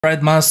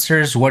Alright,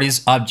 masters, what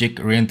is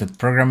object-oriented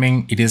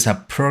programming? It is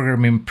a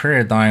programming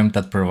paradigm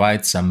that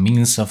provides a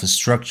means of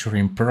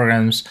structuring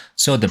programs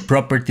so the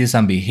properties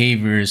and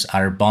behaviors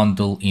are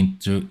bundled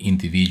into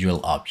individual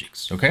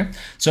objects. Okay,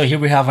 so here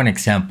we have an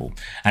example.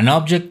 An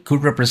object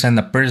could represent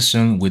a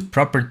person with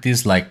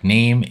properties like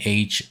name,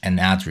 age,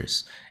 and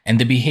address. And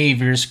the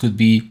behaviors could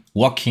be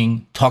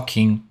walking,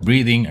 talking,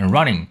 breathing, and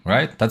running,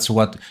 right? That's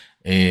what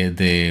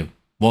the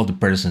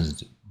persons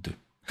do.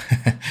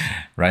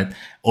 Right?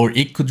 Or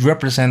it could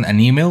represent an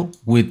email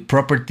with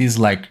properties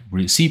like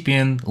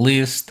recipient,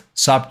 list,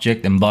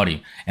 subject, and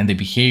body, and the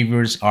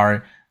behaviors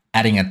are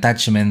adding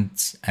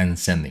attachments and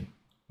sending.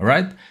 All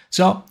right,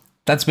 so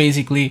that's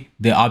basically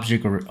the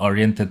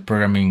object-oriented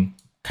programming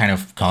kind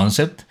of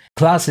concept.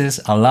 Classes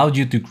allow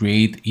you to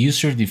create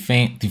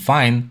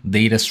user-defined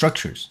data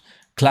structures.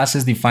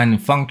 Classes define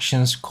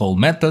functions called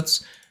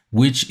methods,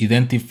 which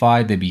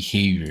identify the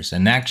behaviors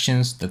and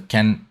actions that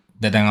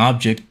an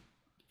object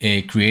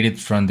created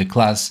from the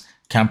class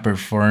can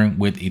perform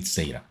with its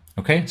data.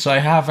 Okay, so I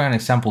have an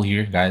example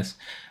here, guys,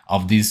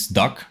 of this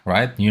duck,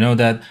 right? You know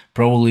that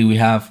probably we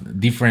have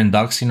different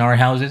ducks in our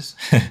houses.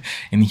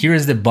 And here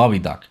is the Bobby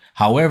duck.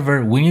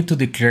 However, we need to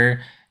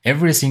declare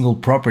every single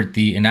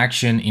property and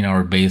action in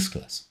our base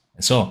class.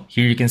 So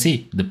here you can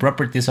see the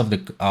properties of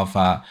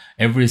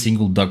every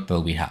single duck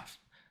that we have.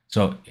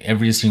 So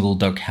every single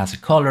duck has a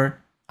color,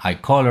 eye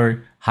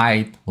color,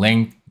 height,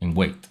 length, and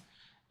weight.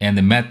 And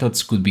the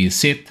methods could be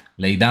sit,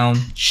 lay down,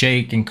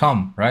 shake, and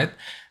come, right?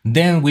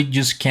 Then we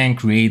just can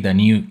create a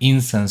new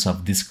instance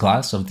of this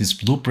class, of this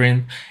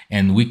blueprint,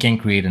 and we can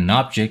create an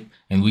object,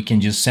 and we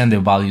can just send the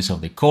values of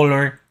the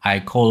color,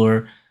 eye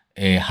color,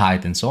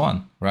 height, and so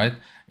on, right?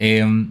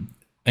 And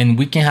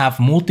we can have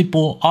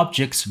multiple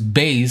objects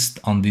based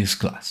on this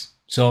class.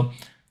 So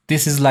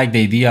this is like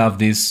the idea of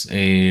this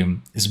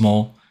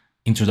small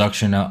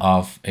introduction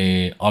of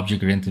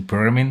object-oriented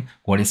programming.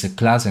 What is a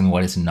class and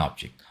what is an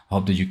object? I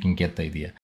hope that you can get the idea.